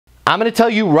I'm going to tell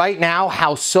you right now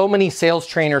how so many sales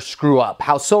trainers screw up,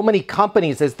 how so many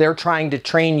companies, as they're trying to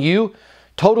train you,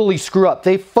 totally screw up.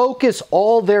 They focus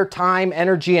all their time,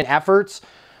 energy, and efforts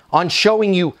on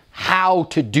showing you how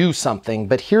to do something.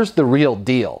 But here's the real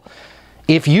deal.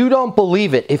 If you don't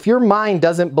believe it, if your mind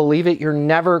doesn't believe it, you're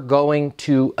never going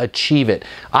to achieve it.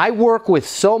 I work with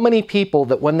so many people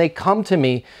that when they come to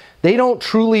me, they don't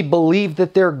truly believe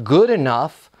that they're good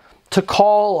enough to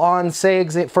call on, say,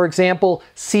 for example,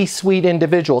 C-suite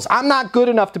individuals. I'm not good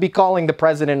enough to be calling the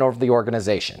president of the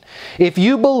organization. If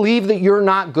you believe that you're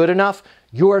not good enough,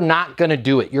 you're not going to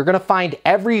do it. You're going to find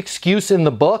every excuse in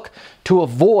the book to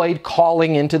avoid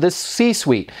calling into the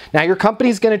C-suite. Now, your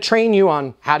company's going to train you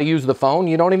on how to use the phone.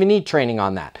 You don't even need training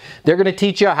on that. They're going to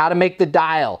teach you how to make the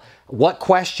dial, what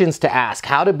questions to ask,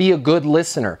 how to be a good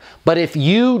listener. But if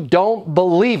you don't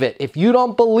believe it, if you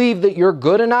don't believe that you're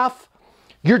good enough,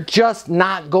 you're just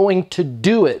not going to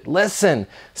do it. Listen,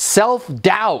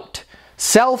 self-doubt.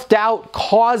 Self-doubt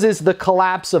causes the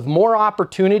collapse of more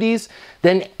opportunities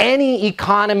than any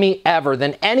economy ever,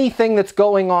 than anything that's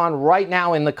going on right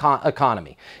now in the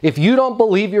economy. If you don't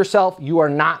believe yourself, you are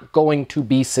not going to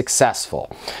be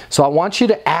successful. So I want you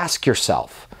to ask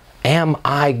yourself, am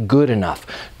I good enough?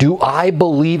 Do I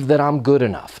believe that I'm good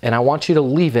enough? And I want you to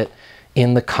leave it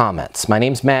in the comments. My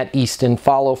name's Matt Easton.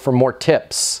 Follow for more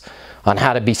tips on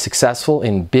how to be successful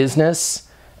in business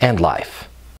and life.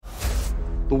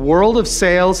 The world of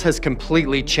sales has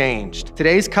completely changed.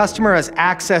 Today's customer has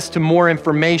access to more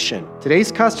information.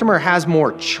 Today's customer has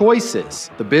more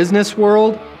choices. The business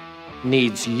world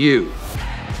needs you.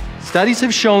 Studies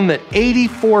have shown that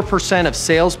 84% of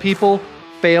salespeople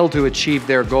fail to achieve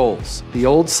their goals. The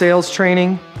old sales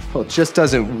training, well, it just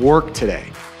doesn't work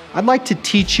today. I'd like to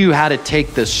teach you how to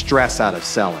take the stress out of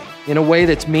selling in a way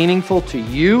that's meaningful to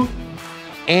you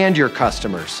and your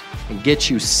customers and get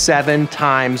you 7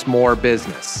 times more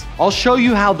business. I'll show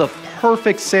you how the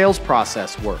perfect sales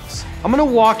process works. I'm going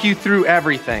to walk you through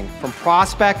everything from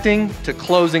prospecting to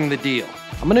closing the deal.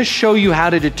 I'm going to show you how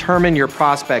to determine your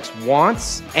prospects'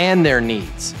 wants and their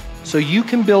needs so you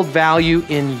can build value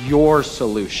in your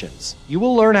solutions. You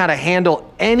will learn how to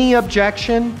handle any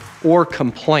objection or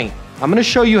complaint. I'm going to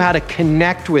show you how to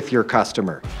connect with your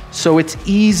customer so it's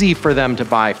easy for them to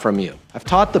buy from you. I've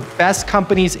taught the best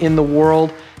companies in the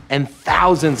world and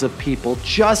thousands of people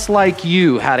just like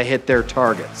you how to hit their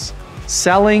targets.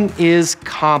 Selling is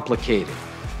complicated.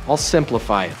 I'll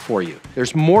simplify it for you.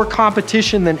 There's more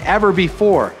competition than ever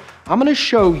before. I'm going to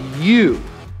show you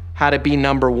how to be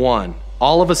number one.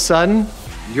 All of a sudden,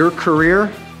 your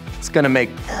career is going to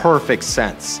make perfect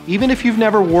sense, even if you've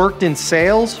never worked in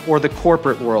sales or the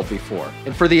corporate world before.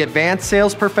 And for the advanced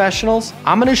sales professionals,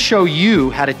 I'm going to show you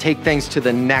how to take things to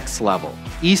the next level.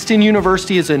 Easton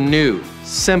University is a new,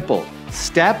 simple,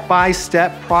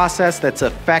 step-by-step process that's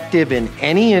effective in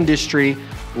any industry,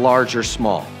 large or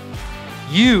small.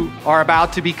 You are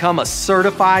about to become a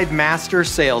certified master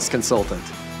sales consultant.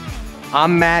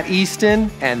 I'm Matt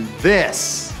Easton, and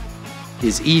this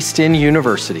is Easton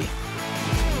University.